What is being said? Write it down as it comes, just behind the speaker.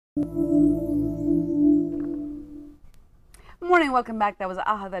Morning, welcome back. That was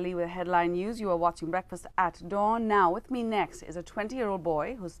Ahad Ali with headline news. You are watching Breakfast at Dawn. Now, with me next is a 20-year-old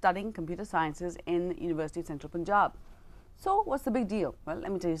boy who's studying computer sciences in University of Central Punjab. So, what's the big deal? Well,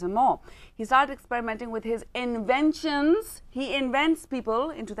 let me tell you some more. He started experimenting with his inventions. He invents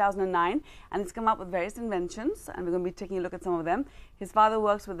people in 2009, and he's come up with various inventions, and we're going to be taking a look at some of them. His father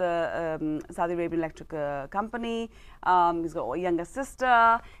works with the Saudi Arabian electric company. He's got a younger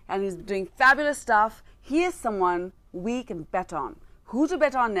sister, and he's doing fabulous stuff. He is someone we can bet on. Who to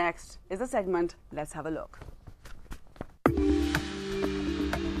bet on next is the segment. Let's have a look.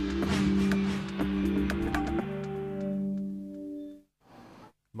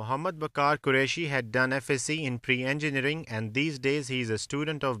 Mohammad Waqar Qureshi had done FSc in pre-engineering, and these days he is a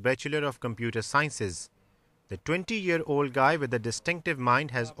student of Bachelor of Computer Sciences. The 20-year-old guy with a distinctive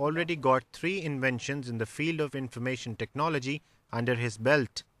mind has already got 3 inventions in the field of information technology under his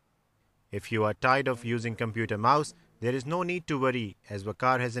belt. If you are tired of using computer mouse, there is no need to worry, as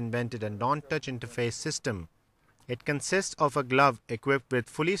Waqar has invented a non-touch interface system. It consists of a glove equipped with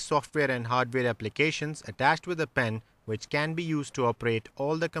fully software and hardware applications attached with a pen, which can be used to operate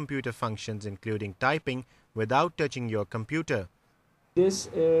all the computer functions including typing without touching your computer. This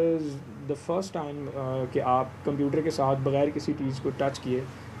is the first time कि आप computer के साथ बगैर किसी चीज़ को touch किए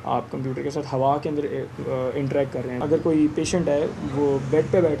आप computer के साथ हवा के अंदर इंटरेक्ट कर रहे हैं. अगर कोई पेशेंट है वो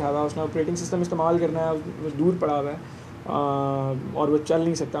बेड पे बैठा हुआ है, उसने ऑपरेटिंग सिस्टम इस्तेमाल करना है, वो दूर पड़ा हुआ है और वो चल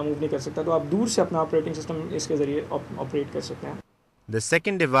नहीं सकता, मूव नहीं कर सकता, तो आप दूर से अपना ऑपरेटिंग सिस्टम इसके ज़रिए ऑपरेट कर सकते हैं. The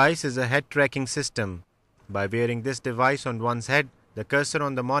second device is a head tracking system. By wearing this device on one's head, the cursor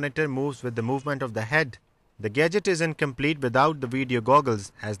on the monitor moves with the movement of the head. The gadget is incomplete without the video goggles,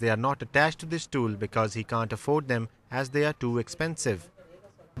 as they are not attached to this tool because he can't afford them as they are too expensive.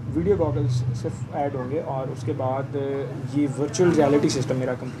 Video goggles सिर्फ add होंगे और उसके बाद ये virtual reality system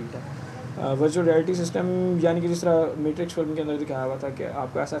मेरा complete है. Virtual reality system यानी कि जिस तरह मैट्रिक्स फिल्म के अंदर दिखाया हुआ था कि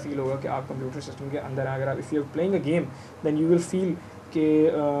आपको ऐसा फील होगा कि आप कंप्यूटर सिस्टम के अंदर हैं. अगर आप if you are playing a game then you will feel कि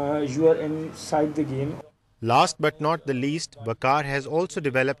you are inside the game. Last but not the least, Waqar has also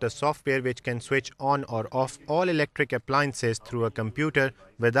developed a software which can switch on or off all electric appliances through a computer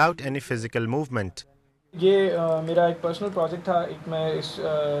without any physical movement. ये मेरा एक personal project था. एक मैं इस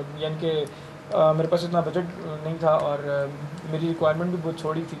यानी कि मेरे पास इतना बजट नहीं था और मेरी रिक्वायरमेंट भी बहुत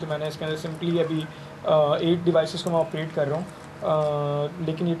छोटी थी, तो मैंने इसके अंदर सिंपली अभी 8 डिवाइसेस को मैं ऑपरेट कर रहा हूँ,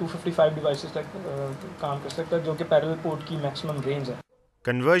 लेकिन ये 255 डिवाइसेस तक काम कर सकता है, जो कि पैरेलल पोर्ट की मैक्सिमम रेंज है.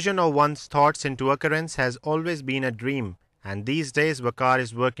 Conversion of one's thoughts into occurrence has always been a dream, and these days Waqar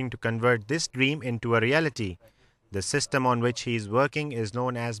is working to convert this dream into a reality. The system on which he is working is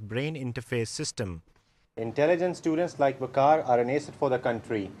known as Brain Interface System. Intelligent students like Waqar are an asset for the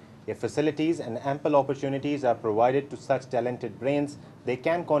country. If facilities and ample opportunities are provided to such talented brains, they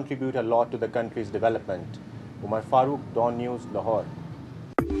can contribute a lot to the country's development. Umar Farooq, Dawn News, Lahore.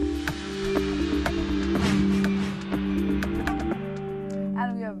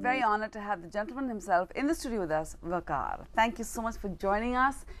 Very honored to have the gentleman himself in the studio with us, Waqar. Thank you so much for joining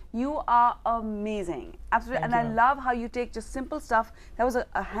us. You are amazing, absolutely. And I love how you take just simple stuff. That was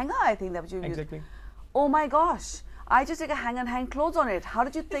a hanger, I think, that you used. Exactly. Oh my gosh! I just take a hanger and hang clothes on it. How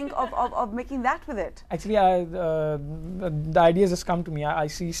did you think of making that with it? Actually, the ideas just come to me. I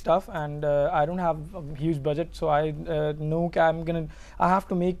see stuff and I don't have a huge budget, so I know I have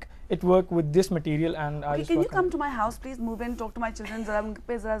to make it work with this material. And okay, can you come to my house, please? Move in, talk to my children. जरा उन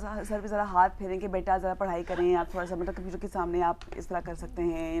पे जरा sir पे जरा हाथ फेरेंगे, बेटा जरा पढ़ाई करें. आप थोड़ा सा मतलब कंप्यूटर के सामने आप इस तरह कर सकते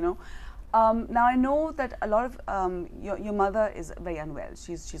हैं, you know. Now I know that a lot of your mother is very unwell.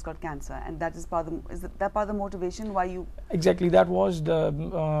 She's got cancer, and that is part of that part of the motivation why you. Exactly, that was the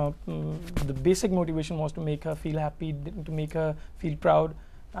basic motivation was to make her feel happy, to make her feel proud,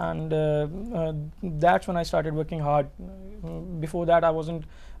 and that's when I started working hard. Before that, I wasn't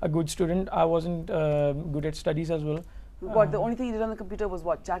a good student. I wasn't good at studies as well. What, the only thing you did on the computer was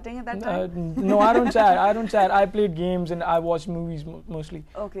what, chatting at that time? No, I don't chat. I don't chat. I played games and I watched movies mostly.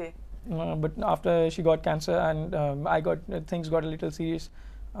 Okay. But after she got cancer and things got a little serious,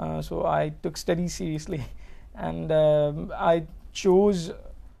 so I took studies seriously, and I chose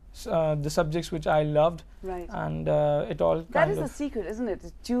the subjects which I loved. Right. And it all that is the secret, isn't it?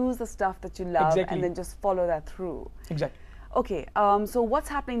 To choose the stuff that you love and then just follow that through. Exactly. Okay, so what's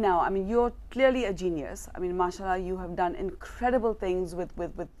happening now? I mean, you're clearly a genius. I mean, mashallah, you have done incredible things with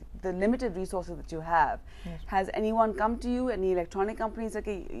the limited resources that you have. Yes. Has anyone come to you, any electronic companies, that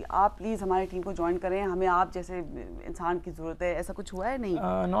कि आप please हमारी team को join करें, हमें आप जैसे इंसान की ज़रूरत है, ऐसा कुछ हुआ है नहीं?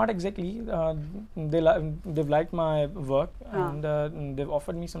 Not exactly. They've liked my work and they've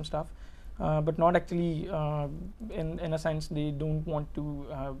offered me some stuff. but not actually in a sense they don't want to.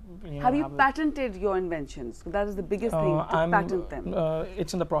 Have you patented your inventions? That is the biggest thing, to patent them.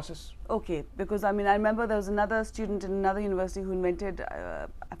 It's in the process. Okay, because I mean, I remember there was another student in another university who invented,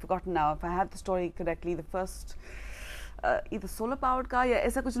 I've forgotten now if I had the story correctly, the first either solar powered car, yeah,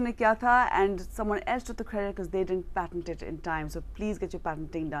 aisa kuch unhone kiya tha, and someone else took the credit because they didn't patent it in time. So please get your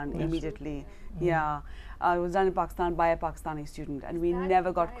patenting done immediately. Yeah, it was done in Pakistan by a Pakistani student, and we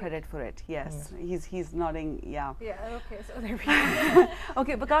never got credit for it. Yes, he's nodding. Yeah. Yeah. Okay. So there we go.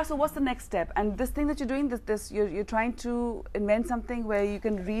 Okay, Waqar, so what's the next step? And this thing that you're doing, you're trying to invent something where you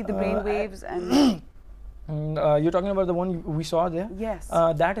can read the brain waves and. You're talking about the one we saw there? Yes.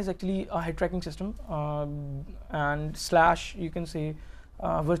 That is actually a head tracking system and slash, you can say,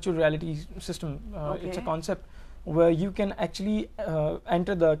 virtual reality system. It's a concept where you can actually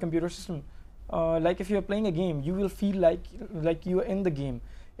enter the computer system. Like if you're playing a game, you will feel like you're in the game.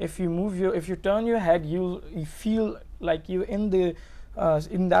 If you turn your head, you feel like you're in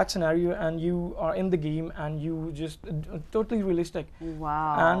that scenario, and you are in the game, and you just totally realistic.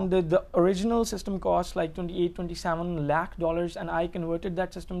 Wow. And the original system costs like 27 lakh dollars, and I converted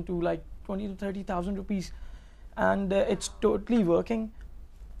that system to like 20 to 30,000 rupees, and it's totally working.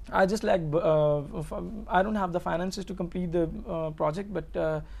 I just like I don't have the finances to complete the project, but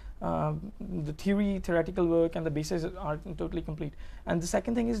the theoretical work and the bases are totally complete. And the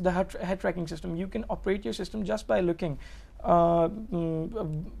second thing is the head tracking system. You can operate your system just by looking. By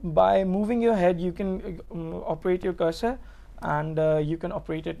moving your head, you can operate your cursor, and you can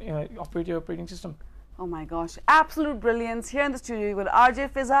operate your operating system. Oh my gosh, absolute brilliance. Here in the studio with RJ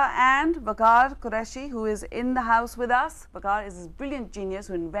Fizza and Waqar Qureshi, who is in the house with us. Waqar is this brilliant genius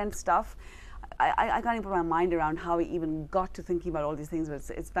who invents stuff. I can't even put my mind around how he even got to thinking about all these things, but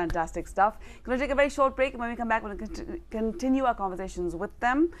it's fantastic stuff. Going to take a very short break, and when we come back, we're going to continue our conversations with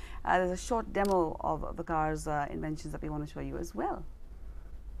them. There's a short demo of Waqar's inventions that we want to show you as well.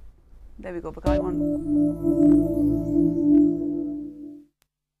 There we go, Waqar.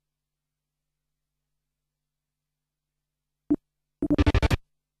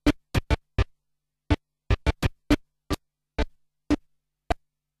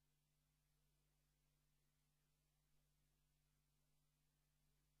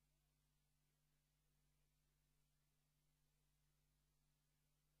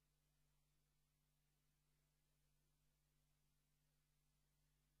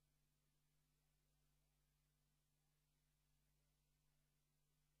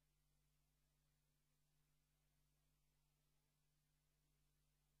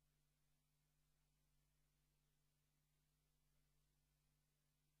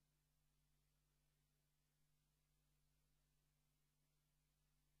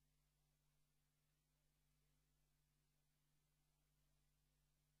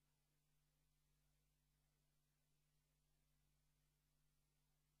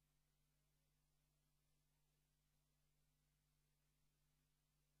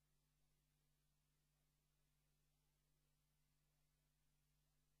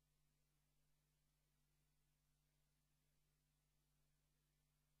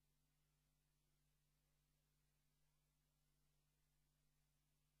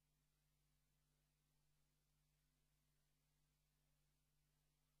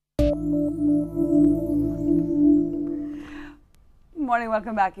 Morning,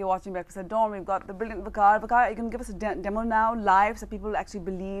 welcome back. You're watching Breakfast at Dawn. We've got the brilliant Waqar. Waqar, you can give us a demo now, live, so people actually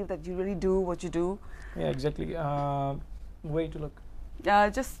believe that you really do what you do. Yeah, exactly. Way to look.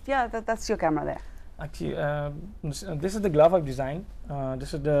 That's your camera there. Actually, this is the glove I've designed.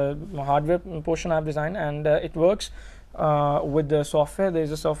 This is the hardware portion I've designed, and it works with the software.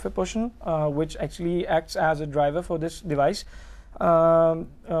 There's a software portion which actually acts as a driver for this device.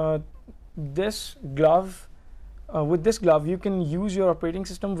 This glove. With this glove, you can use your operating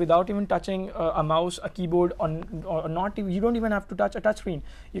system without even touching a mouse, a keyboard, or not. You don't even have to touch a touch screen.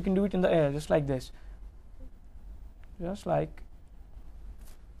 You can do it in the air, just like this. Just like.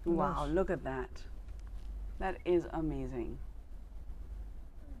 Wow! Look at that. That is amazing.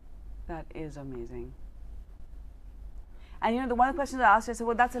 That is amazing. And you know, one of the questions I asked, I said,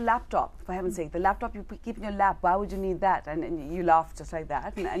 well, that's a laptop, for heaven's sake. The laptop you keep in your lap, why would you need that? And you laughed just like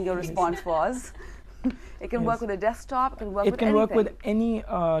that. And your response was? It can work with a desktop, it can work with anything. It can work with any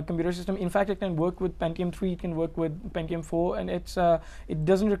computer system. In fact, it can work with Pentium 3, it can work with Pentium 4, and it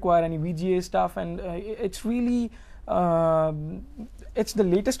doesn't require any VGA stuff, and it's really, it's the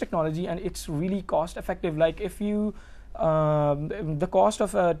latest technology, and it's really cost effective. Like if you, the cost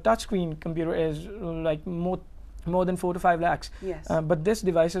of a touchscreen computer is like more more than 4 to 5 lakhs. Yes. But this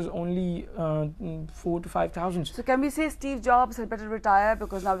device is only 4 to 5,000. So can we say Steve Jobs had better retire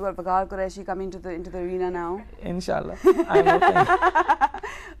because now we've got Waqar Qureshi coming into the arena now? Inshallah. I'm okay.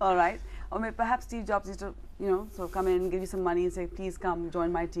 All right. Or maybe perhaps Steve Jobs needs to, sort of come in, give you some money and say, please come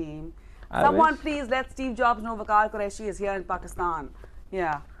join my team. Someone please let Steve Jobs know Waqar Qureshi is here in Pakistan.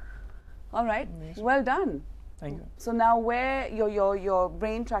 Yeah. All right. Amazing. Well done. Thank you. So now where your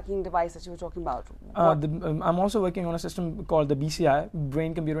brain tracking device that you were talking about? I'm also working on a system called the BCI,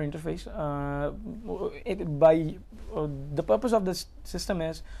 Brain Computer Interface. The purpose of this system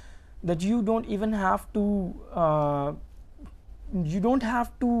is that you don't even have to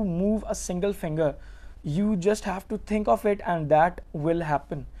move a single finger. You just have to think of it and that will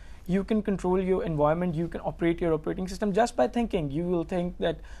happen. You can control your environment, you can operate your operating system just by thinking. You will think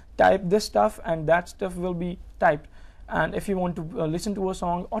that type this stuff and that stuff will be typed. And if you want to listen to a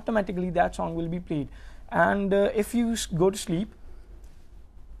song, automatically that song will be played. And if you go to sleep,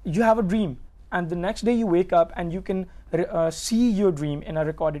 you have a dream. And the next day you wake up and you can see your dream in a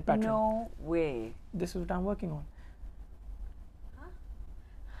recorded pattern. No way. This is what I'm working on.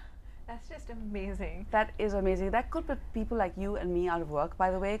 That's just amazing. That is amazing. That could put people like you and me out of work, by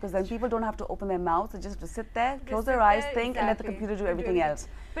the way, because then people don't have to open their mouths. They just have to sit there, close their eyes, think, and let the computer do everything else.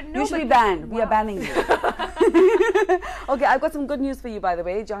 But You should be banned. Wow. We are banning you. Okay, I've got some good news for you, by the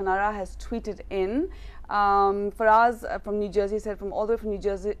way. Jahanara has tweeted in. Faraz from New Jersey said, from all the way from New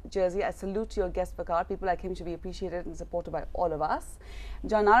Jersey, I salute your guest Waqar. People like him should be appreciated and supported by all of us.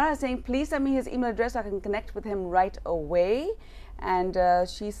 Jahanara is saying, please send me his email address so I can connect with him right away. And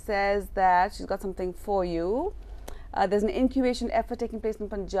she says that she's got something for you. There's an incubation effort taking place in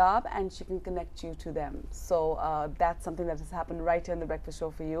Punjab and she can connect you to them. So that's something that has happened right here in the breakfast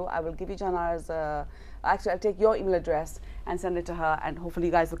show for you. I will give you Jahanara's, actually I'll take your email address and send it to her and hopefully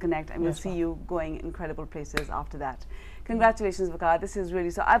you guys will connect and we'll see you going incredible places after that. Congratulations, Waqar. This is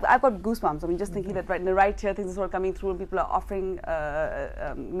really, so I've got goosebumps. I mean, just thinking that right here, things are sort of coming through and people are offering,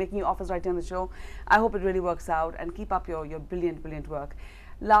 making you offers right here on the show. I hope it really works out and keep up your brilliant, brilliant work.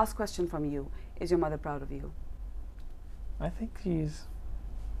 Last question from you. Is your mother proud of you? I think she is.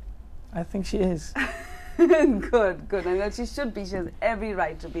 I think she is. Good, good. And that she should be. She has every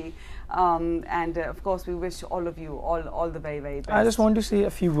right to be. And of course, we wish all of you all the very, very best. I just want to say a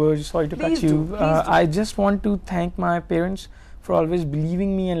few words. Sorry to cut you. Please do. I just want to thank my parents for always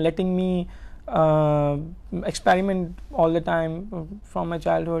believing me and letting me experiment all the time from my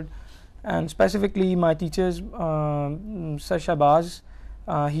childhood. And specifically my teachers, Sir Shahbaz,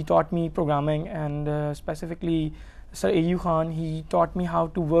 he taught me programming, and specifically Sir Ayu Khan, he taught me how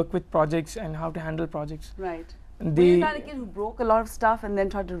to work with projects and how to handle projects. Right. Were you that kid who broke a lot of stuff and then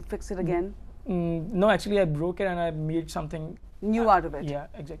tried to fix it again? No, actually I broke it and I made something new out of it. Yeah,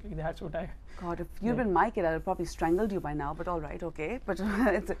 exactly. That's what I... God, if you'd been my kid, I'd have probably strangled you by now, but all right, okay. But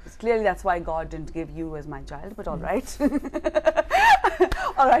it's clearly that's why God didn't give you as my child, but all right.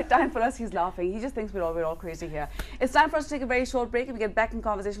 All right, time for us. He's laughing. He just thinks we're all crazy here. It's time for us to take a very short break and we get back in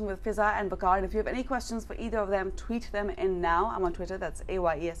conversation with Fiza and Waqar. And if you have any questions for either of them, tweet them in now. I'm on Twitter. That's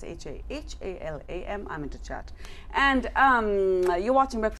AYESHAHALAM. I'm into chat. And you're watching Breakfast